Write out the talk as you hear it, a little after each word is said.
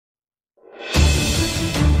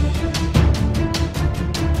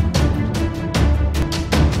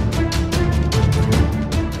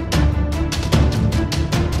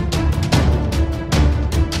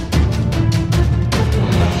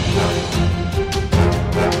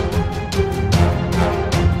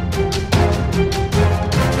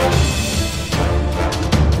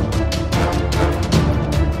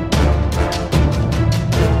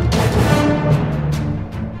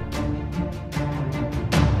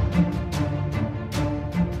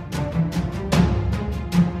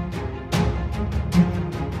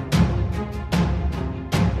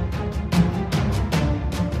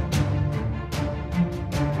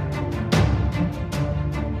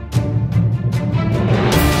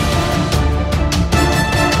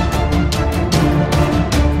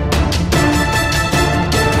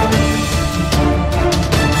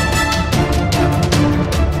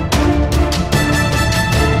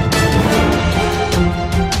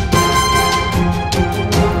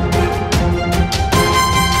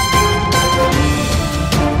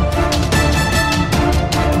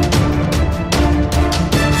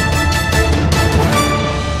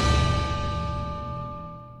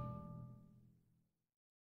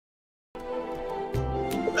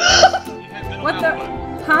What the?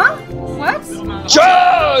 Huh? What?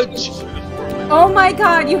 Charge! Oh my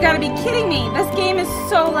god, you gotta be kidding me. This game is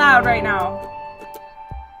so loud right now.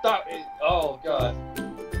 That is, oh god.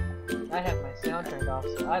 I have my sound turned off,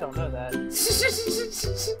 so I don't know that.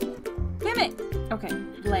 Damn it. Okay,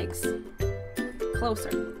 legs.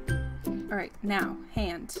 Closer. Alright, now,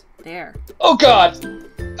 hand. There. Oh god!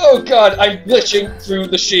 Oh god, I'm glitching through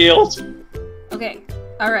the shield. Okay,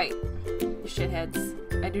 alright. You shitheads.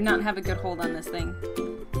 I do not have a good hold on this thing.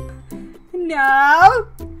 No!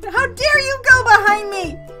 How dare you go behind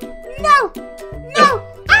me! No! No!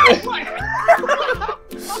 Ah!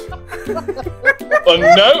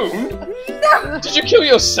 Unknown? No! Did you kill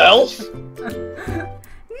yourself?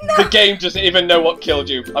 No! The game doesn't even know what killed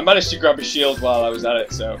you. I managed to grab a shield while I was at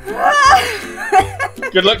it, so...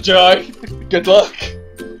 Good luck, Joy. Good luck.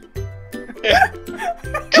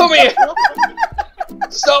 Come here!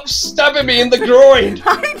 Stop stabbing me in the groin!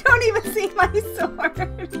 I don't even see my sword.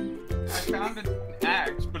 I found an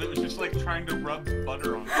axe, but it was just like trying to rub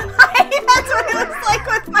butter on it. That's what it was like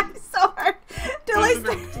with my sword. Till I I've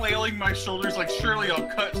been flailing my shoulders like, surely I'll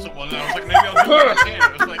cut someone. And I was like, maybe I'll do it with my hand.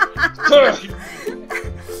 I was like...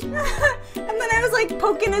 And then I was like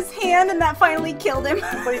poking his hand, and that finally killed him.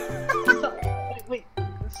 Wait,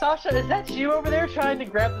 Sasha, is that you over there trying to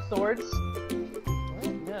grab the swords?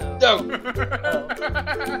 No. No! Oh.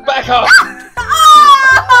 Back off!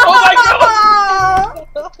 Oh my god!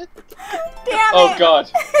 Damn it! Oh god.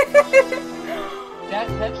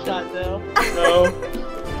 Jack's headshot though. No.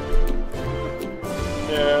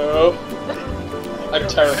 No. I'm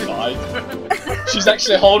terrified. She's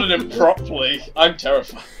actually holding him properly. I'm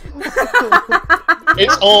terrified.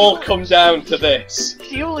 It's all come down to this.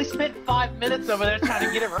 She only spent 5 minutes over there trying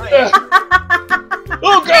to get it right.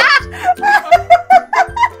 Oh god!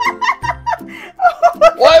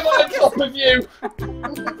 Why am I on top of you?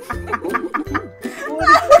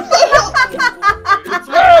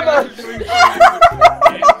 Where am I?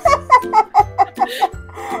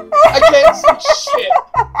 I can't see shit.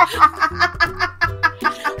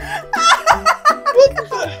 What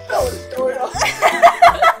the hell is going on?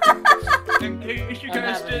 In case you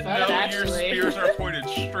guys didn't know, your spears are pointed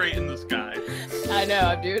straight in the sky. I know,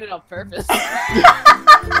 I'm doing it on purpose.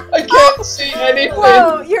 I can't see anything.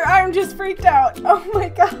 Whoa, your arm just freaked out. Oh my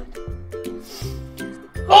god.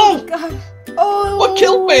 Oh God. Oh. What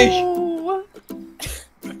killed me?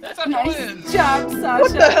 Nice job, Sasha.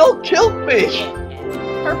 What the hell killed me?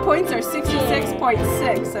 Her points are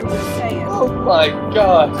 66.6, I'm just saying. Oh my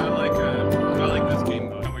god. I like this game,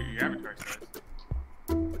 but what your avatar says.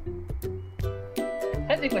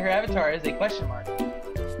 Technically, her avatar is a question mark.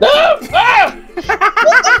 No! Ah!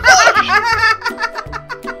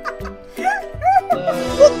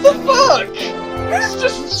 What the fuck? It's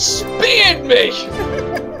just speared me!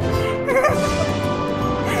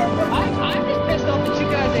 I'm just pissed off that you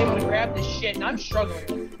guys are able to grab this shit and I'm struggling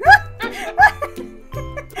with it.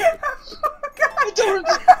 I don't.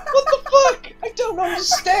 What the fuck? I don't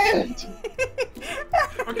understand.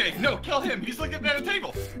 Okay, no, kill him. He's looking at a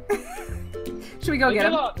table. Should we go Look get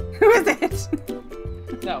him? up. Who is it?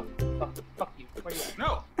 No. Fuck you. Where you at?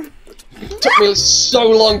 No. It took me so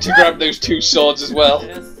long to grab those two swords as well.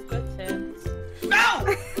 Just the tits. No!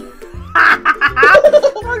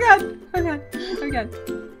 Oh god. Oh god. Oh god.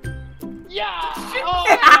 Yeah!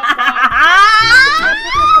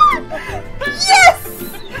 Yes!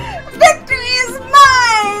 Victory is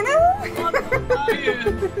mine!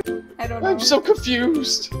 I don't know. I'm so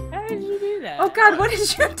confused. How did you do that? Oh god, what did you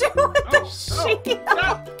do with the shield?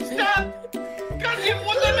 Stop! Stop! God, it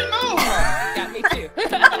wouldn't let me move! Got me too.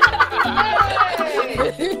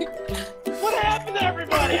 Hey! What happened to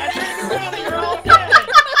everybody? I turned around and you're all dead!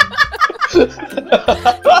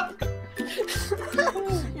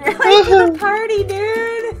 You're late to the party,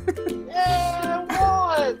 dude! Yeah,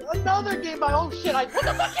 what? Another game, my own shit. What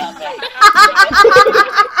the fuck is me?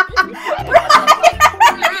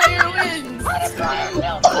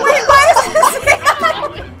 Wait, why does it say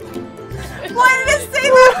why did it say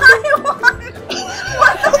that I won?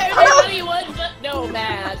 What the Everybody won but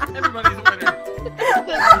Nomad. Everybody's a winner.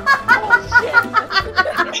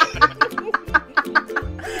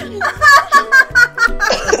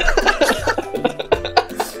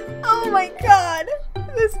 Oh my god!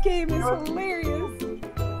 This game is hilarious.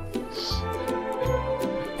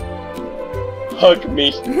 Hug me.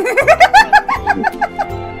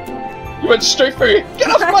 You went straight for it. Get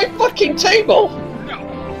off my fucking table!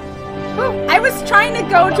 I was trying to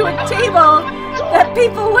go to a table that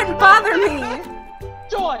people wouldn't bother me.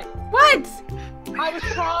 Joy! What? I was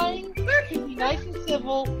trying to be nice and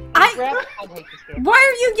civil. I hate this game. Why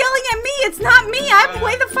are you yelling at me? It's not me. I'm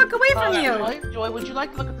way the fuck away from you. Joy, would you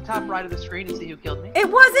like to look at the top right of the screen and see who killed me? It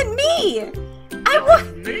wasn't me.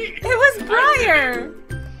 It was Briar.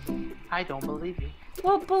 I don't believe you.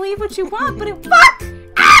 Well, believe what you want, but it fuck.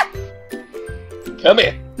 Ah! Come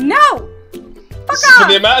here. No. Fuck For off.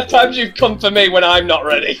 the amount of times you've come for me when I'm not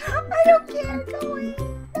ready. I don't care. Go away.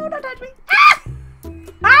 No, don't touch me.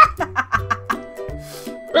 Ah!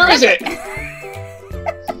 Where is it?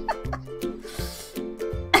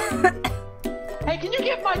 Hey, can you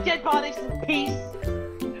give my dead body some peace?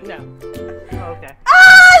 No. Oh, okay.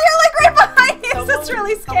 Ah! You're like right behind me. This is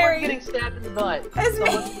really Someone's scary. getting stabbed in the butt. It's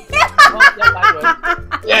me.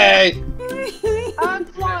 Yay! I'm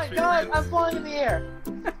flying, guys! I'm flying in the air.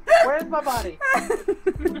 Where's my body?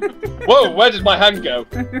 Whoa, where did my hand go?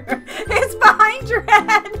 It's behind your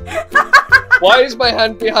head. Why is my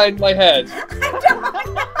hand behind my head? I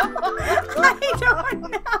don't know.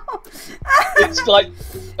 It's like,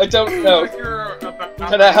 I don't know.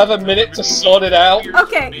 Can I have a minute to sort it out?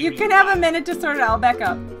 Okay, you can have a minute to sort it out. I'll back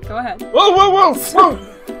up. Go ahead. Whoa, whoa, whoa, whoa!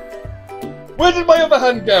 Where did my other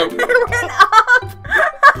hand go? It went up.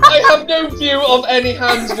 I have no view of any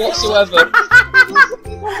hands whatsoever.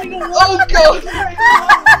 Oh god!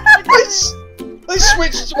 I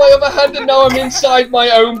switched to my other hand and now I'm inside my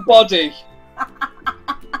own body.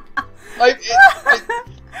 I'm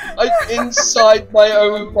inside my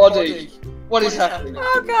own body. What is happening?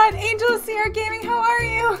 Oh god, Angel of Sierra Gaming, how are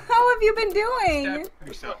you? How have you been doing?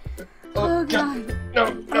 Oh god. No,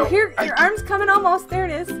 no. Oh, here, your arm's coming almost. There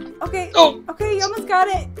it is. Okay. Oh. Okay, you almost got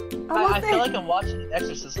it. Almost I there. feel like I'm watching an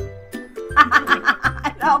exorcism.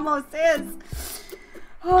 It almost is.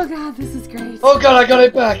 Oh god, this is great. Oh god, I got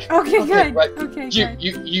it back. Okay, good. Right. Okay, good.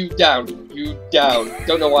 You down. You down.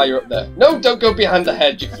 Don't know why you're up there. No, don't go behind the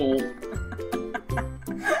head, you fool.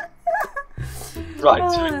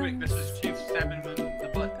 Right. This is Chief stabbing him in the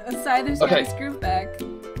butt. Aside, there's Okay. got his groove back.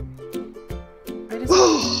 I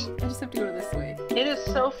just have to go this way. It is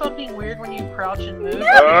so fucking weird when you crouch and move. No! You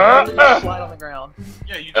really just slide on the ground.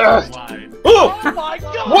 Yeah, you just lied. Oh! Oh my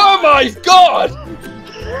god! Oh my god!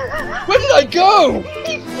 Where did I go?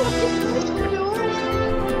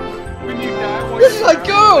 When you die, Where did I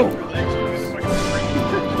go?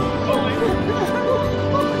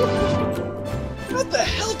 Where the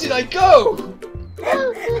hell did I go?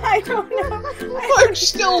 I don't know. I'm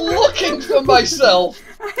still looking for myself.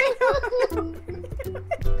 I don't know.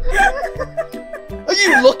 Are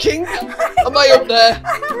you looking? Am I up there?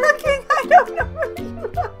 I'm looking. I don't know where you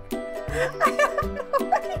are. I have no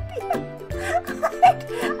idea.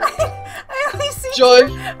 I only see. Joy?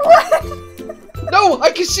 What? No,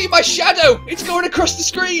 I can see my shadow. It's going across the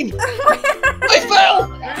screen. I fell.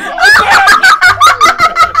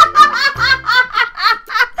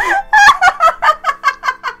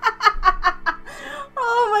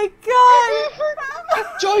 Oh my god!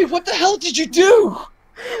 Joy, what the hell did you do?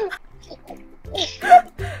 Why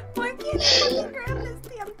can't I fucking grab this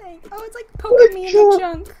damn thing? Oh, it's like poking me in the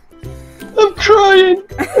junk. I'm crying.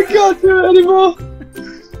 I can't do it anymore.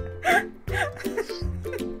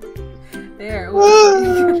 There.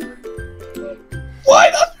 Why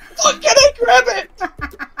the fuck can I grab it?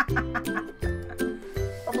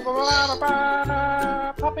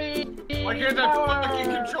 Puppy! Why can't I fucking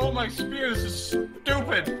control my spear? This is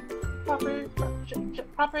stupid. Puppy!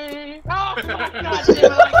 Puppy! Oh, god damn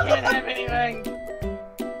it, I can't have anything!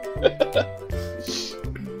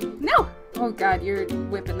 No! Oh god, you're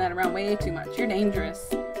whipping that around way too much. You're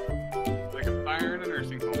dangerous. Like a fire in a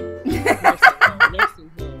nursing home. Nursing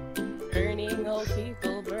home. Burning old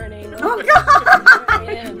people, burning old Oh people. god!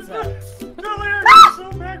 Insects. No, they're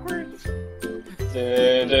so backwards.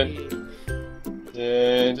 Dun, dun.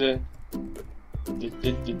 Dun, dun.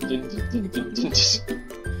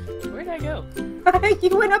 Where'd I go? You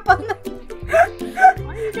went up on the.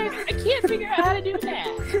 Why are you guys? I can't figure out how to do that.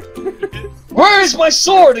 Where is my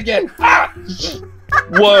sword again? Ah!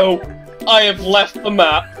 Whoa! I have left the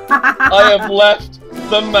map. I have left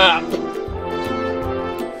the map.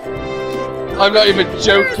 I'm not even Where's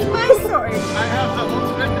joking. my sword? I have the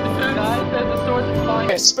ultimate defense. Guys, the sword is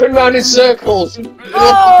flying. Spin round in circles.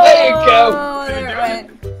 Oh, There you go. There it went.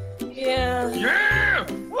 Yeah. Yeah!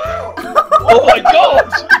 Woo! Oh my god!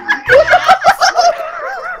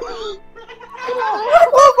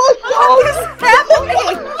 Oh my god! What's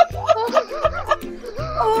happening?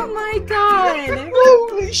 Oh my god!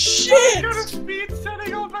 Holy I shit! got a speed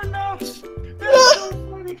setting on my mouse. That's so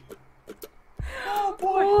funny. Oh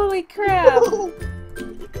boy. Holy crap!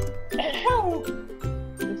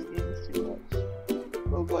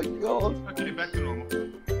 Oh my god! Okay, back to normal.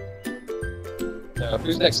 Now,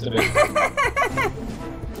 who's next to me?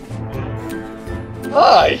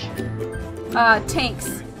 Hi!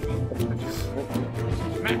 Tanks.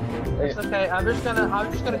 It's okay. I'm just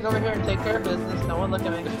gonna go over here and take care of business. No one look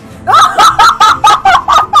at me.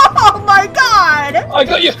 Oh my god! I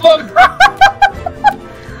got your phone!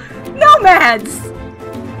 Nomads!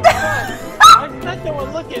 I said no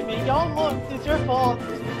one look at me. Y'all look. It's your fault.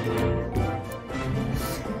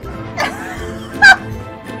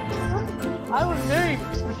 I was very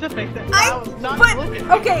specific that I was not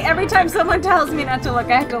looking. Okay, every time someone tells me not to look,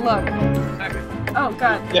 I have to look. Oh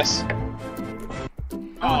god. Yes.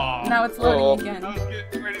 Oh, Now it's loading again. I was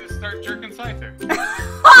getting ready to start jerking Scyther.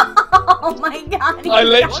 Oh my god. I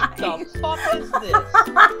What the fuck is this?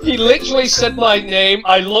 He literally said my name,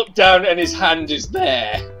 I looked down and his hand is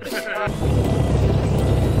there.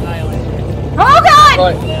 Oh god!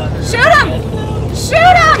 Right. Shoot him!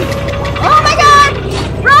 Shoot him! Oh my god!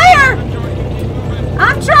 Briar!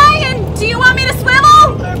 I'm trying! Do you want me to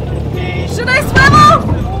swivel? Should I swivel?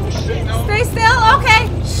 Stay still? Okay.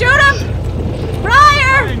 Shoot him!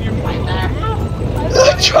 Briar!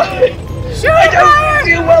 I'm trying! Shoot I him, don't Briar!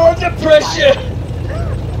 do well under pressure!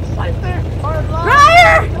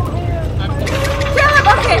 Briar! Kill him!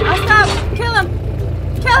 Okay, I'll stop. Kill him!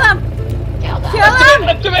 Kill him! Kill him!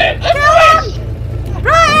 Lift him in! Kill him!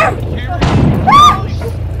 Briar!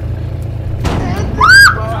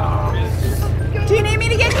 Do you need me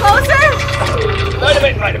to get closer? Right a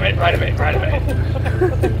minute, right a minute, right a minute, right a minute.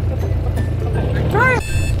 Briar!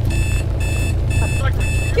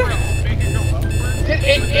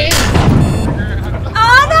 Get in!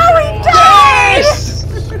 Oh no, he died! Yes!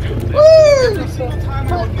 Every single time I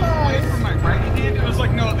would move away from my right hand, it was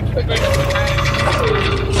like, no, the kid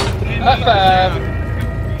High five.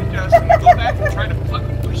 Just go back and try to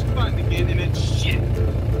fucking push the button again, and it's shit.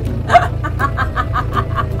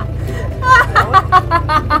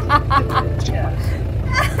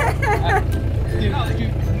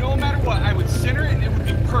 No matter what, I would center it and it would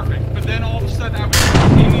be perfect, but then all of a sudden I would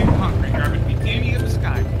be aiming at concrete, or I would be aiming at the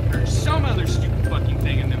sky, or some other stupid fucking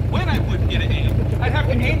thing, and then when I would get an aim, I'd have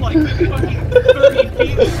to aim like fucking 30 feet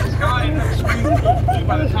in the sky and have a screen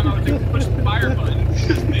by the time I would push the fire button,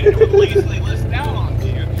 because then it would lazily list down onto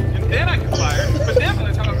you, and then I could fire, but then by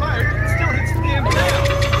the time I fire, it still hits the damn ground.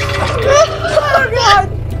 Oh god!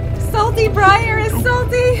 Salty Briar is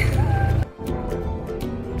salty!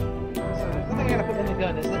 I gotta put in the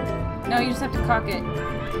gun, is it? No, you just have to cock it.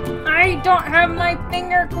 I don't have my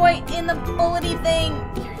finger quite in the bullety thing!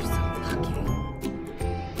 You're so lucky.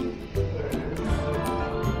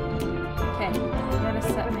 Okay, I gotta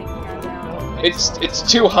set my gun down. It's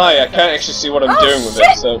too high, I can't actually see what I'm Oh, doing with shit!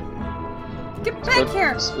 it, so... Get back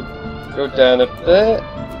here! Go down a bit.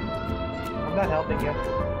 I'm not helping you.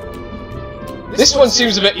 This one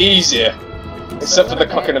seems a bit easier, except for the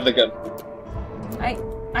cocking of the gun.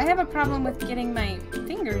 I have a problem with getting my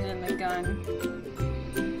fingers in the gun.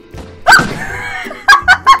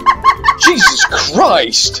 Jesus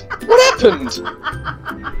Christ! What happened?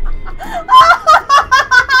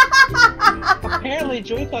 Apparently,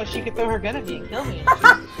 Joy thought she could throw her gun at me and kill me.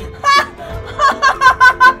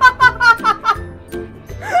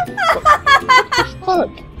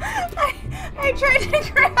 Fuck. I tried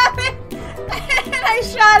to grab it and I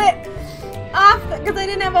shot it off because I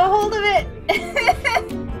didn't have a hold of it.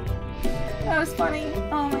 That was funny.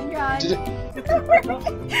 Oh my god. Did it...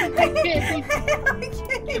 I'm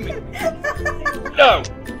No!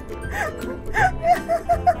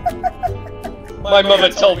 My mother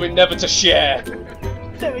told me never to share.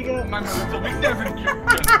 There we go. My mother told me never to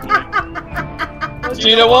Do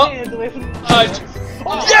you know what?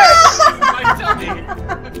 Yes! My tummy!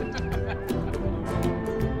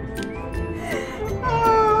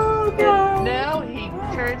 Oh god. Now he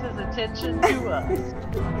turns his attention to us.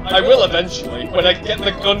 I will eventually, when I get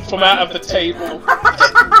the gun from out of the table.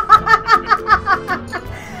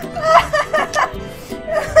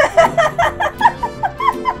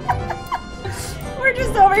 We're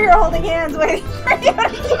just over here holding hands waiting for you to go.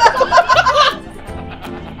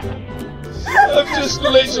 I've just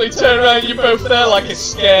literally turned around, you're both there like a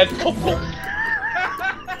scared couple.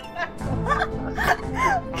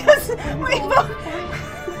 Because we both...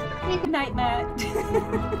 Good night, Matt.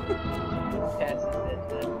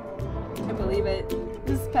 I believe it.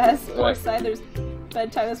 This is past poor Scyther's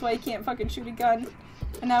bedtime, that's why he can't fucking shoot a gun.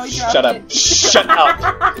 And now he dropped Shut up. it. Shut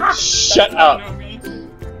up. Shut up.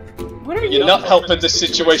 What are you You're not helping the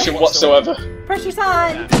situation whatsoever. Pressure's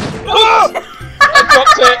on! Oh! I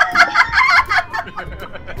dropped it.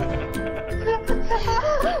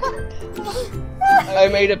 I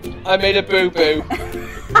made a boo-boo.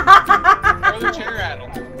 Throw the chair at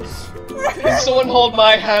him. Can someone hold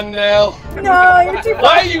my hand now? No, you're too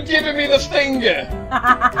Why are you giving me the finger?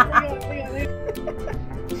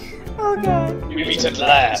 Oh god. We meet at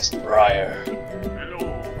last, Briar.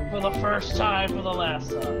 For the first time, for the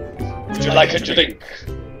last time. Would you like a drink?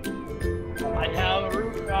 I have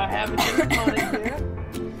a drink on it here.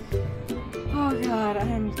 Oh god,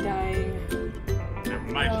 I'm dying.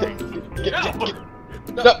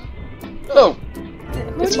 No! No!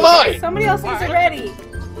 It's mine! Somebody else needs a ready.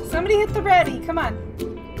 Somebody hit the ready. Come on.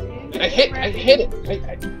 I hit it!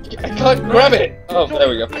 I can't grab it! Oh, there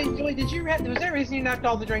we go. Joey, was there a reason you knocked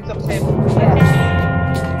all the drinks off the table?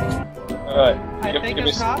 Alright. I think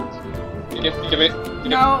it's cocked. Give it.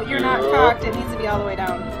 No, you're not cocked. It needs to be all the way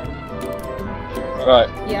down. Alright.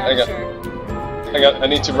 Yeah, hang on. sure. Hang on, I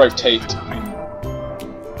need to rotate.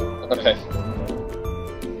 Okay.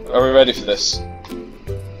 Are we ready for this?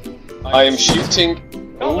 I am shooting.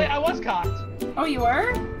 Oh wait, I was cocked. Oh, you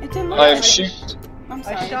were? It didn't look I am like shooting. I'm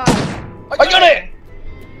sorry. I shot. I got it!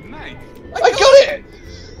 Nice. I got it!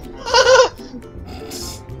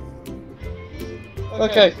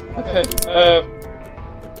 Okay.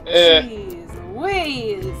 Jeez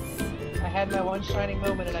Louise. I had my one shining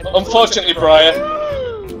moment and I... Unfortunately, Briar.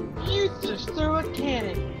 You just threw a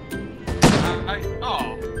cannon.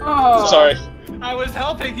 Oh. Sorry. I was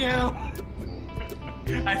helping you.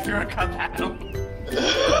 I threw a cup at him.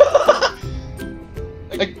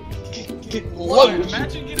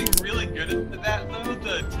 Imagine getting really good at that though,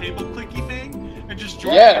 the table clicky thing, and just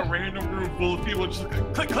joining a random room full of people just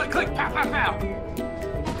click, click, click, pow, pow, pow.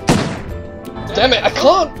 Damn it! I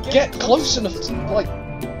can't get close enough to like.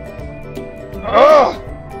 Ugh!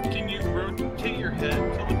 Can you rotate your head to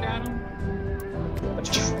look at him? I'm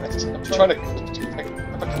trying to.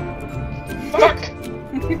 Fuck!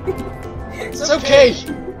 It's okay.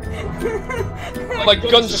 My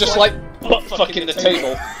gun's just like butt fucking the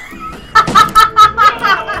table.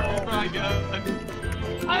 Oh my god.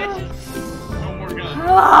 No more guns.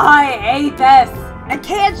 Oh, I hate this. I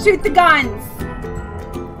can't shoot the guns.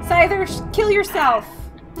 It's either kill yourself.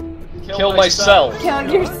 Kill myself.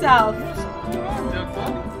 Kill yourself.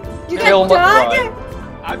 You Kill got my dog? bride.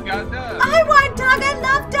 I've got that. I want dog. I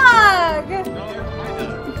love dog. No,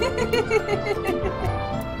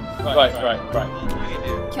 that's my dog. Right. What do you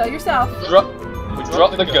do? Kill yourself.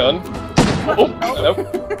 Drop the gun. Oh, no.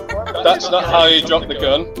 That's not how you drop the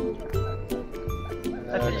gun.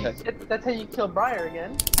 That's how you kill Briar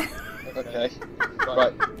again. Okay.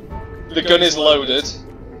 Right. The gun is loaded.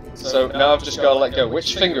 So now I've just got to let go.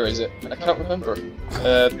 Which finger is it? I can't remember.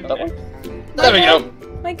 That one? There we go!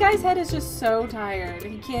 My guy's head is just so tired.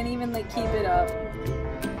 He can't even like keep it up.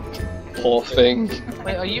 Poor thing.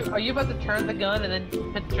 Wait, are you about to turn the gun and then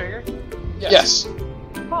hit the trigger? Yes.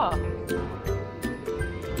 Huh.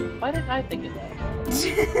 Why didn't I think of that?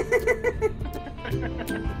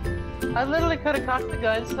 I literally could have cocked the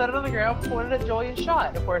gun, set it on the ground, pointed at Joey, and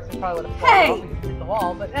shot. Of course, it probably would have fallen off and hit the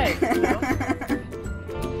wall, but hey, you know.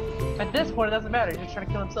 At this point, it doesn't matter. He's just trying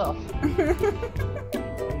to kill himself.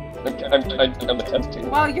 I'm attempting.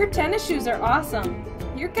 Wow, your tennis shoes are awesome.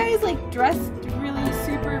 Your guy's like dressed really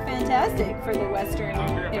super fantastic for the western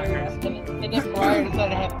area. And then Briar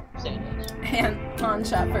decided to have a sandwich. And on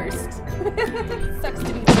shot first. Sucks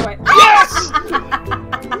to be Joy. Yes!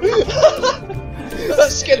 That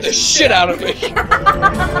scared the shit out of me.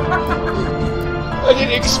 I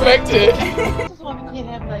didn't expect it. This is why we can't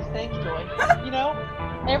have nice things, Joy. You know,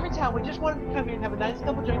 every time we just wanted to come here and have a nice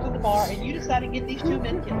couple drinks at the bar, and you decided to get these two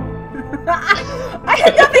men killed. I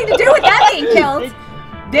had nothing to do with that being killed.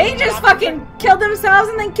 They just fucking killed themselves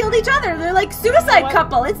and then killed each other. They're like suicide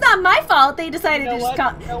couple. It's not my fault they decided to just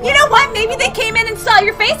come. You know what? Maybe they came in and saw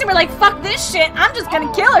your face and were like, fuck this shit. I'm just gonna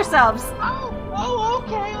kill ourselves. Oh,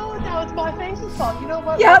 okay. Oh, now it's my face's fault. You know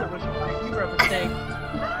what? Yep. You were a mistake.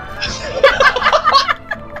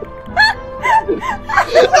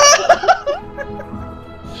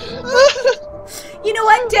 You know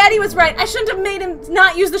what? Daddy was right. I shouldn't have made him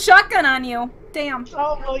not use the shotgun on you. Damn.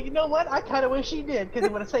 Oh, well, you know what? I kind of wish he did, because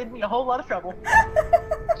it would have saved me a whole lot of trouble.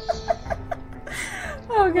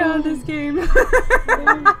 Oh god, this game.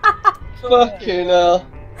 Fucking hell.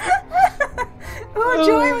 Oh,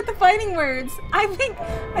 Joy with the fighting words. I think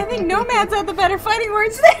Nomad's had the better fighting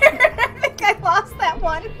words there. I think I lost that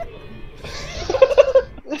one.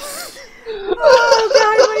 Oh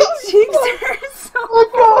god, my cheeks hurt so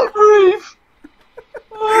breathe.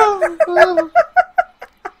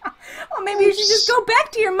 Well, maybe you should just go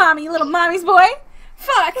back to your mommy, you little mommy's boy.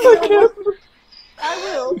 Fuck. I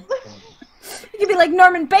will. You could be like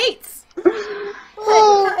Norman Bates.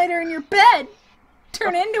 Hide her in your bed.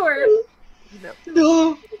 Turn into her.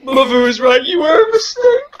 No, Mother was right. You were a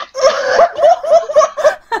mistake.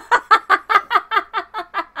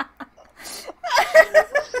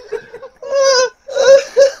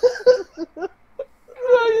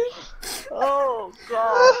 Oh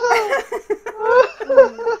god.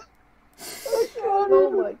 Oh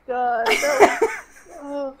my god.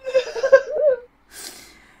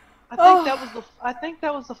 I think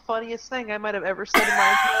that was the funniest thing I might have ever said in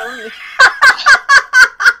my entire life.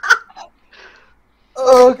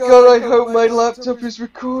 Oh god, I hope my laptop is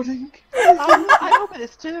recording. I hope it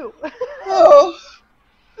is too. Oh,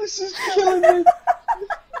 this is killing me.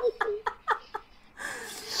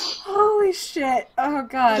 Holy shit. Oh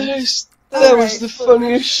god. That was the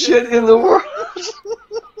funniest shit in the world.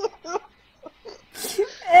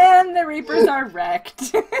 And the Reapers are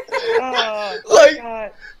wrecked. Oh, Like,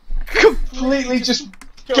 god. completely just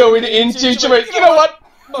going into Jamaica. You know what?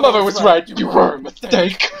 Mother was right, you were a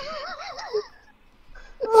mistake.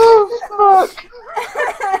 Oh, fuck.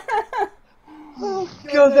 Oh,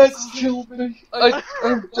 God, that's killed me.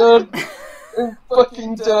 I'm done. I'm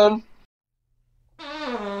fucking done.